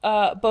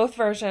 Both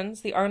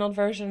versions, the Arnold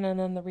version and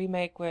then the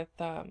remake with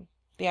the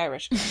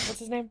Irish guy. What's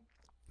his name?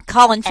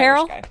 Colin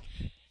Farrell?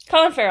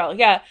 Colin Farrell,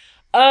 yeah.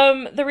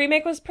 The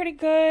remake was pretty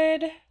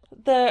good.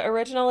 The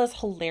original is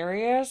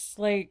hilarious.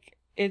 Like,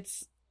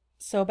 it's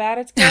so bad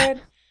it's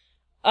good.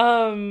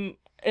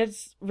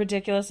 It's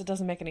ridiculous. It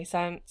doesn't make any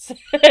sense.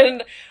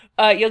 And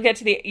you get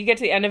to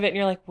the end of it and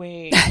you're like,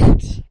 wait,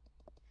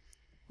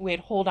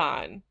 hold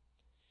on.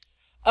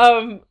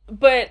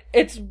 But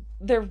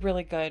they're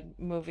really good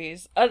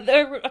movies.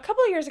 There a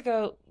couple of years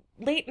ago,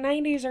 late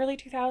 90s, early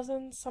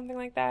 2000s, something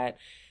like that,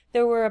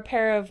 there were a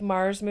pair of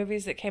Mars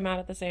movies that came out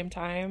at the same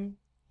time.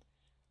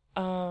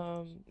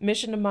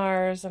 Mission to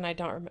Mars and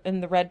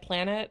and The Red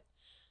Planet.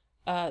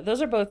 Those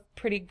are both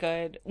pretty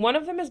good. One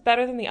of them is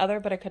better than the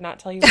other, but I could not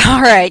tell you.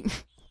 All right.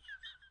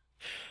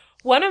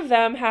 One of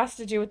them has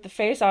to do with the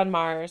face on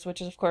Mars, which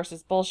of course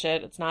is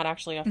bullshit. It's not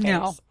actually a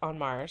face on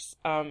Mars.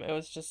 It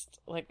was just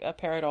like a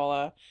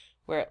pareidola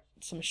where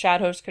some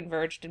shadows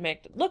converged to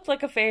make it look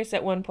like a face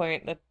at one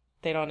point that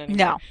they don't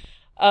anymore.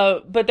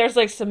 No. But there's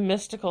like some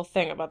mystical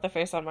thing about the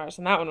face on Mars,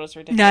 and that one was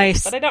ridiculous.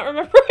 Nice. But I don't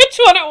remember which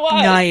one it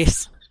was.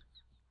 Nice.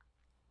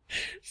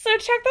 So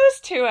check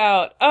those two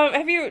out. How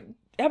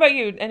about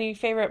you? Any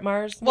favorite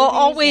Mars movies? Well,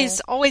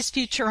 always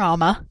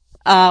Futurama.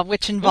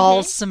 Which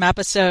involves some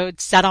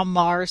episodes set on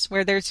Mars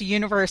where there's a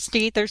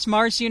university. There's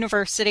Mars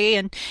University,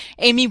 and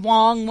Amy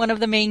Wong, one of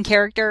the main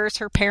characters,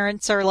 her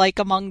parents are like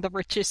among the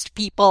richest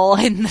people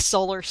in the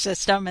solar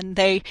system, and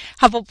they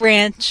have a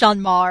ranch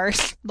on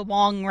Mars, the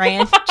Wong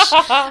Ranch.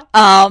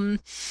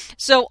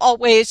 So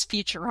always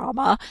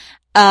Futurama.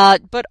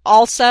 But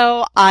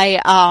also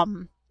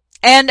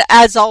and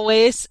as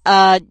always,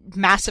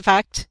 Mass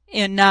Effect.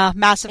 In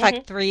Mass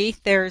Effect 3,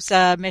 there's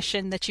a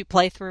mission that you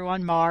play through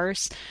on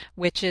Mars,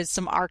 which is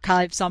some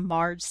archives on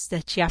Mars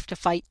that you have to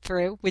fight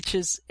through, which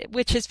is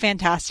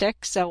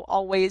fantastic. So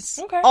always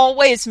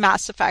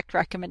Mass Effect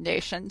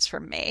recommendations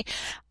from me.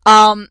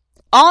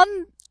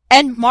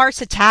 And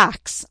Mars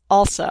Attacks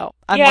also.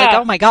 I'm like,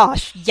 oh my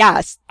gosh,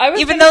 yes.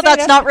 Even though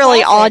that's not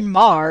really on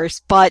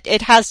Mars, but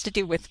it has to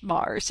do with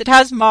Mars. It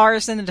has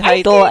Mars in the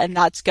title, and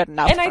that's good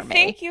enough for me. And I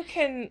think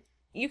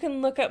you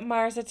can look at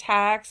Mars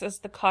Attacks as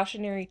the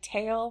cautionary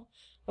tale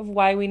of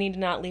why we need to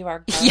not leave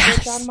our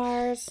garbage on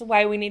Mars,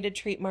 why we need to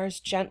treat Mars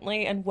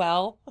gently and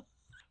well,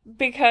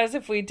 because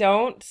if we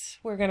don't,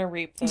 we're going to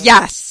reap those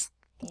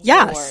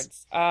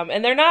rewards.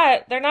 And they're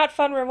not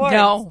fun rewards.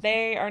 No.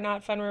 They are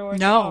not fun rewards.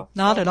 No,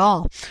 not at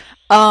all.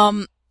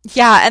 And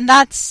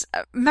that's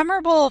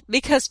memorable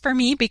because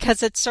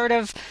it's sort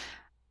of,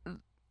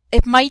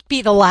 it might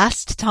be the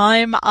last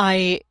time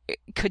I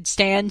could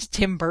stand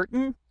Tim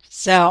Burton.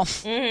 So,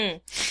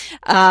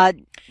 that's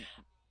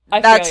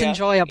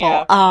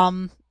enjoyable.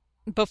 Yeah.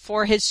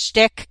 Before his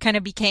shtick kind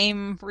of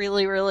became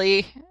really,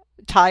 really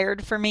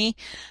tired for me.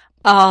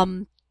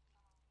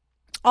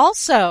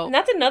 Also, and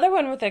that's another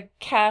one with a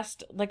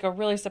cast, like a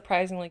really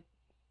surprisingly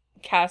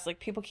cast, like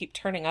people keep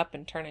turning up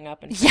and turning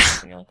up and turning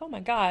up, and you're like, oh my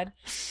god,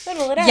 when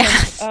will it end?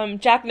 Yes.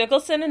 Jack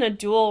Nicholson in a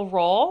dual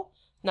role,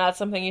 not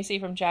something you see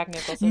from Jack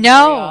Nicholson very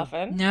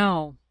often.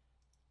 No.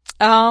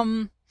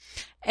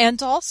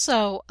 And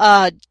also,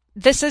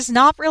 this is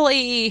not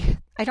really,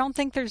 I don't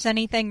think there's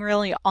anything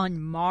really on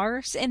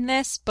Mars in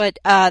this, but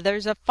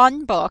there's a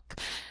fun book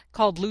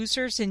called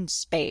Losers in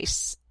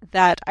Space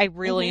that I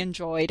really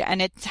enjoyed,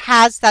 and it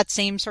has that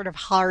same sort of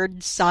hard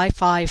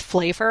sci-fi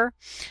flavor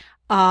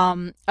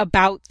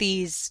about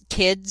these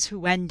kids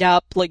who end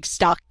up like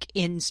stuck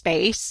in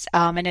space,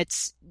 and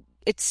it's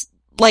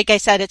like I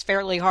said, it's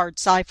fairly hard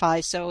sci-fi,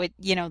 so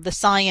the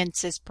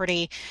science is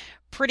pretty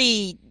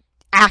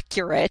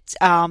accurate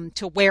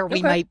to where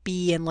we might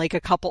be in like a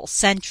couple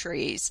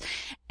centuries,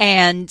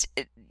 and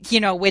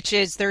which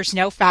is there's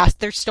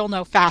still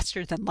no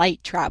faster than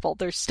light travel.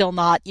 There's still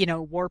not,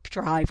 warp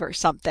drive or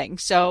something.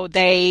 So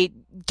they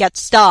get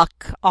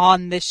stuck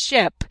on this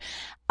ship.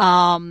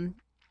 And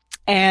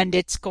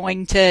it's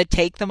going to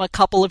take them a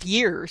couple of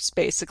years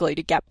basically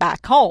to get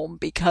back home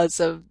because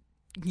of,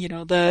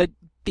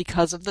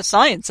 because of the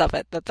science of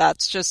it,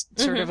 that's just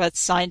sort of a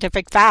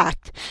scientific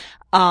fact.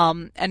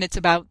 And it's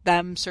about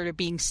them sort of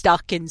being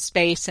stuck in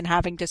space and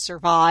having to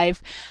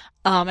survive.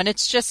 And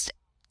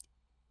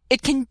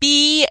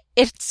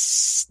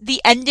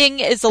the ending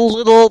is a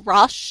little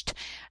rushed.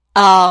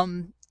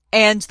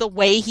 And the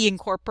way he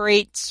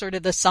incorporates sort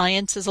of the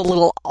science is a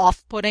little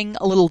off-putting,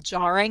 a little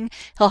jarring.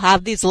 He'll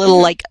have these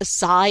little like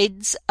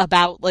asides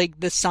about like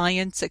the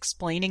science,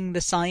 explaining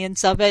the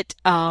science of it,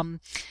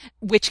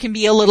 which can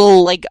be a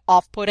little like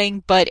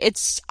off-putting, but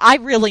I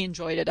really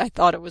enjoyed it. I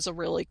thought it was a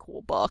really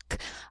cool book.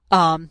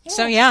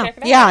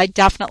 I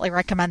definitely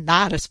recommend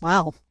that as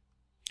well.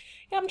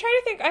 Yeah, I'm trying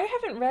to think. I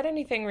haven't read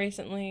anything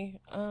recently.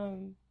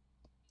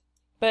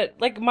 But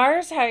like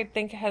Mars, I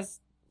think has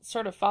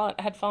sort of fallen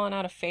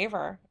out of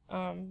favor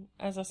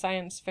as a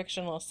science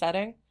fictional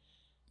setting.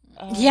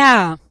 Which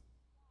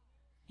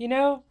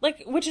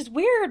is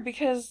weird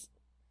because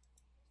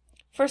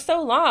for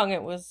so long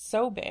it was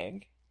so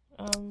big.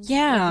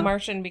 Like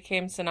Martian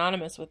became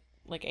synonymous with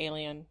like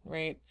Alien,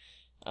 right?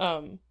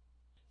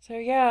 So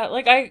yeah,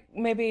 like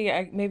maybe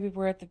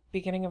we're at the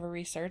beginning of a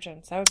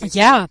resurgence. That would be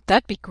cool.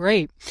 That'd be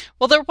great.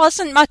 Well, there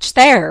wasn't much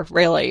there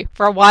really.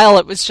 For a while,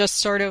 it was just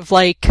sort of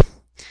like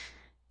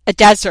a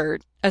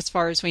desert, as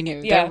far as we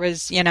knew. Yeah. There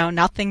was,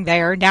 nothing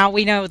there. Now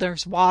we know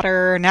there's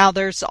water. Now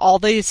there's all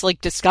these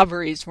like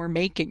discoveries we're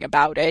making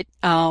about it,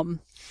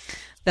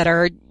 that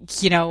are,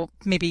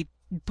 maybe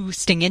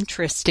boosting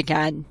interest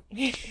again.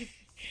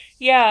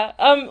 Yeah.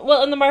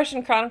 Well, and the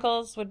Martian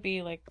Chronicles would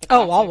be like the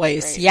classics,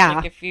 always, right? yeah.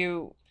 Like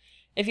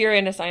if you're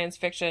into science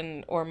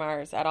fiction or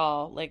Mars at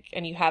all, like,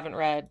 and you haven't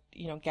read,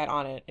 get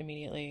on it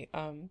immediately.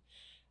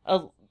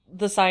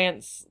 The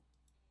science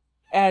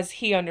as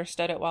he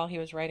understood it while he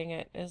was writing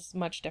it is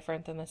much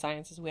different than the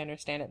science as we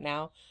understand it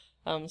now.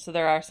 So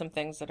there are some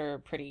things that are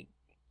pretty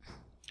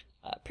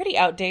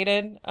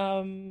outdated,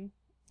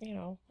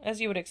 as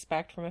you would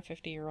expect from a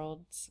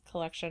 50-year-old's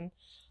collection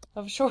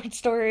of short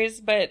stories,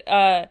 but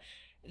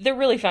they're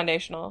really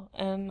foundational,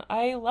 and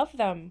I love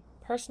them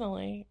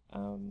personally,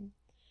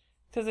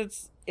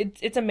 because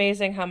it's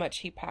amazing how much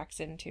he packs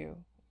into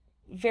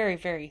very,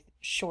 very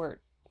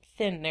short,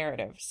 thin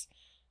narratives.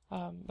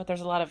 But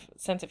there's a lot of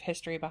sense of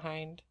history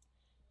behind,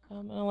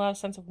 and a lot of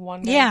sense of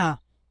wonder. Yeah.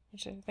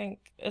 Which I think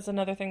is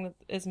another thing that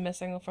is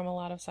missing from a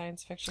lot of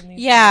science fiction these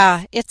days.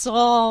 Yeah, it's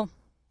all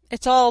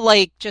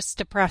like just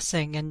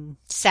depressing and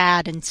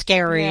sad and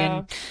scary,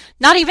 and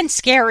not even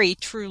scary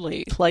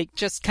truly, like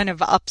just kind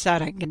of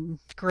upsetting and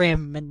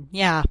grim, and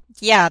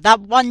that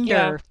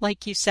wonder,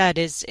 like you said,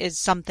 is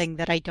something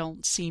that I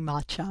don't see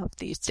much of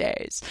these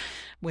days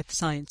with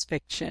science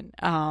fiction.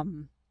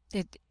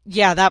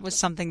 Yeah, that was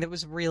something that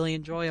was really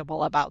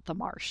enjoyable about The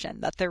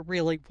Martian, that there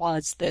really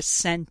was this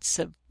sense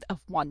of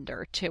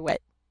wonder to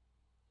it.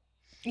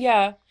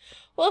 Yeah.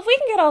 Well, if we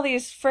can get all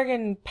these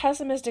friggin'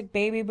 pessimistic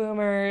baby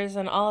boomers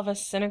and all of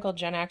us cynical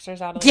Gen Xers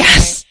out of the way,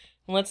 Yes.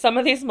 and let some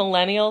of these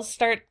millennials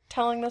start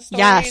telling the stories,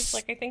 Yes.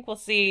 like I think we'll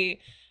see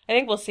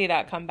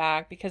that come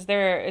back because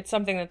it's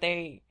something that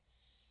they,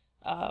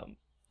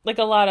 like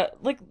a lot of,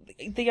 like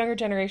the younger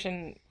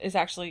generation is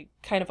actually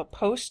kind of a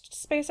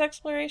post-space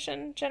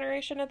exploration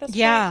generation at this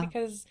Yeah. point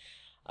because,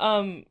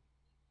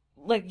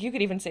 like you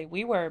could even say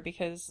we were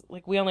because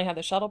like we only had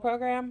the shuttle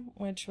program,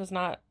 which was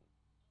not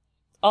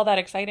all that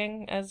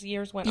exciting as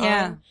years went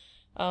Yeah.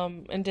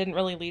 on, and didn't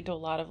really lead to a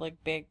lot of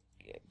like big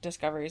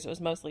discoveries. It was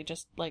mostly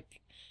just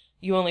like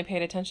you only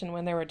paid attention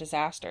when there were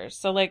disasters.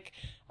 So like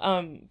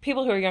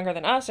people who are younger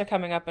than us are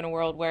coming up in a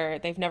world where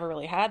they've never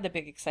really had the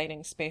big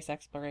exciting space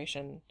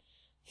exploration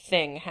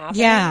thing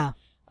happening. Yeah.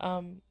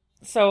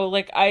 So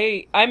like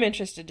I'm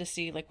interested to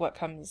see like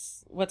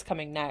what's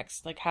coming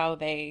next, like how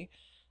they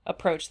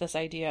approach this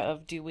idea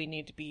of do we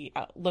need to be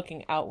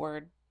looking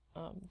outward,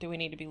 do we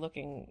need to be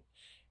looking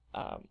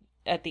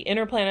at the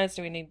inner planets,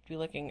 do we need to be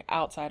looking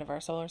outside of our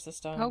solar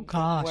system? Oh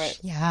gosh,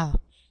 yeah.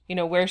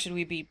 Where should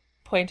we be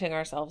pointing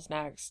ourselves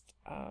next?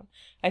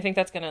 I think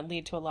that's going to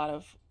lead to a lot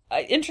of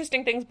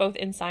interesting things both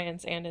in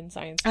science and in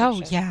science fiction.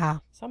 Oh yeah.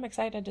 So I'm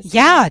excited to see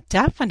Yeah, that.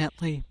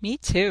 definitely. Me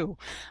too.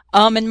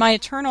 And my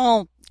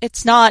eternal,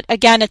 it's not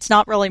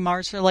really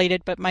Mars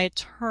related, but my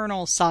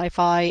eternal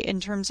sci-fi in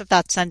terms of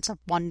that sense of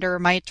wonder,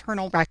 my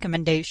eternal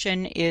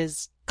recommendation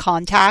is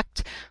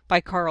Contact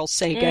by Carl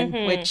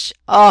Sagan, which,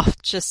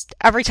 just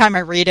every time I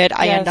read it,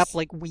 I end up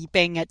like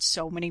weeping at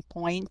so many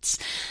points.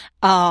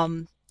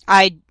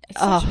 It's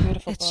such a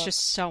beautiful it's book.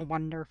 just so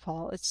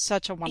wonderful. It's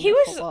such a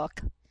wonderful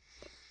book.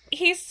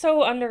 He's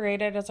so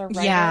underrated as a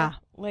writer. Yeah.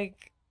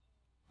 Like,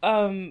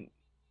 I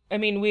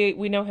mean,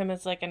 we know him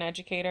as like an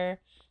educator,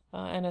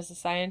 and as a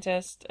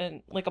scientist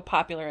and like a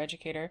popular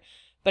educator,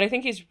 but I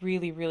think he's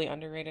really, really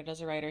underrated as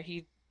a writer.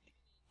 He,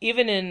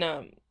 even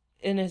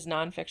in his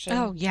nonfiction.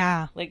 Oh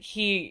yeah. Like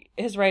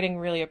his writing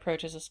really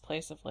approaches this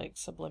place of like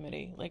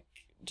sublimity, like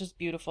just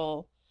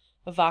beautiful,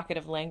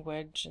 evocative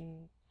language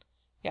and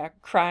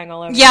crying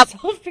all over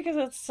yourself because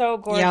it's so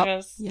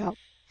gorgeous. Yep.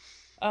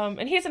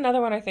 And he's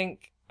another one I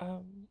think,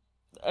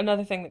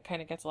 another thing that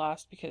kind of gets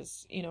lost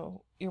because,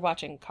 you're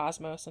watching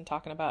Cosmos and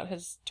talking about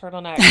his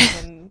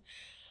turtlenecks and,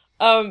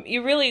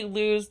 you really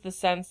lose the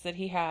sense that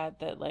he had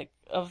that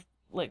of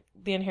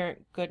the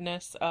inherent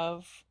goodness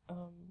of,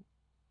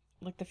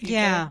 like the future.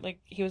 Yeah. Like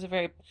he was a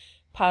very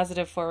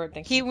positive,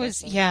 forward-thinking He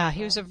was, person.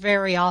 he was a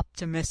very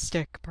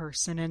optimistic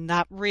person, and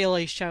that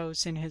really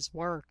shows in his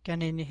work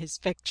and in his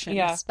fiction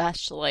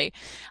especially.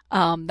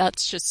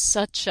 That's just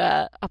such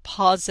a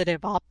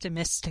positive,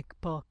 optimistic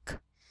book.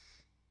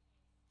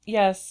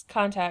 Yes,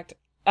 Contact.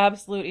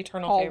 Absolute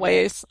eternal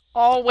favorite.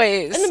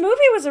 Always. And the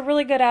movie was a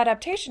really good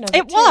adaptation of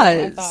it, too, was.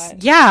 I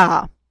thought.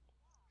 Yeah.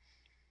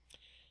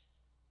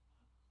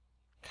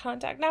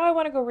 Contact. Now I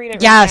want to go read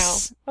it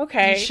yes, right now.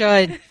 Okay. You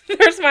should.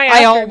 There's my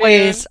afternoon.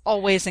 I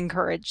always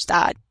encourage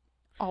that.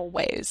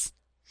 Always.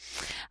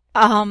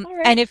 Right.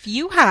 And if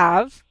you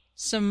have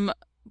some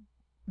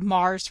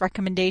Mars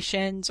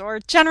recommendations or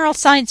general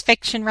science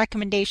fiction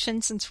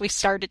recommendations, since we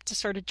started to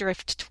sort of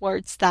drift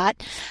towards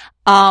that,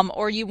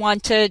 or you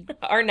want to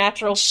our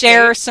natural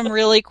share state. some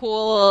really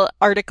cool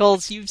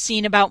articles you've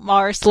seen about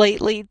Mars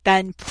lately,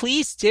 then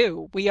please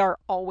do. We are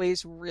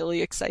always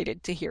really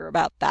excited to hear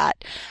about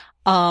that.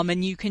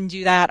 And you can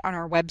do that on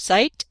our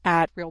website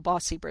at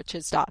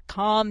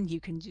realbossybritches.com. You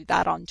can do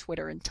that on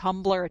Twitter and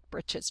Tumblr at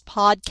Britches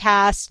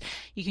Podcast.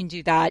 You can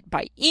do that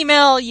by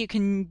email. You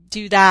can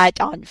do that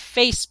on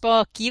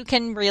Facebook. You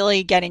can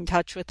really get in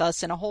touch with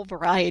us in a whole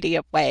variety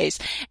of ways.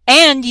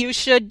 And you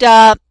should,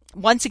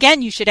 once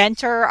again, you should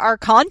enter our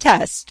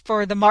contest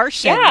for The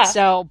Martian. Yeah.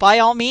 So by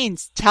all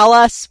means, tell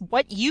us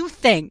what you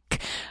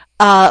think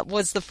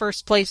was the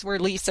first place where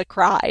Lisa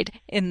cried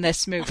in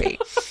this movie.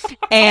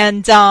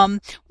 And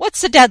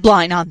what's the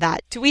deadline on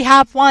that? Do we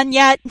have one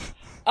yet?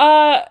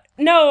 No,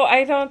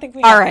 I don't think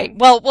we have. All right.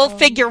 Well, we'll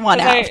figure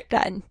one out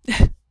then.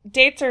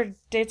 Dates are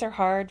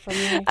hard for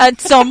me. At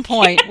some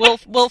point,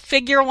 we'll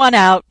figure one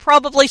out.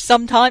 Probably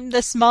sometime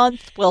this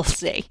month. We'll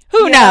see.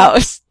 Who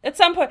knows? At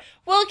some point,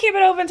 we'll keep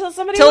it open until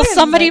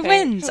somebody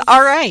wins.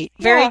 All right.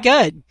 Very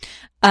good.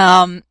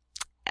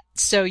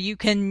 So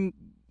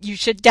you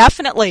should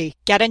definitely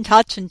get in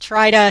touch and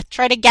try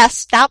to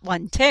guess that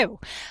one too.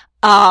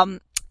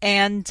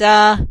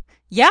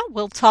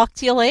 We'll talk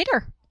to you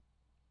later.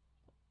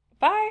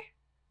 Bye.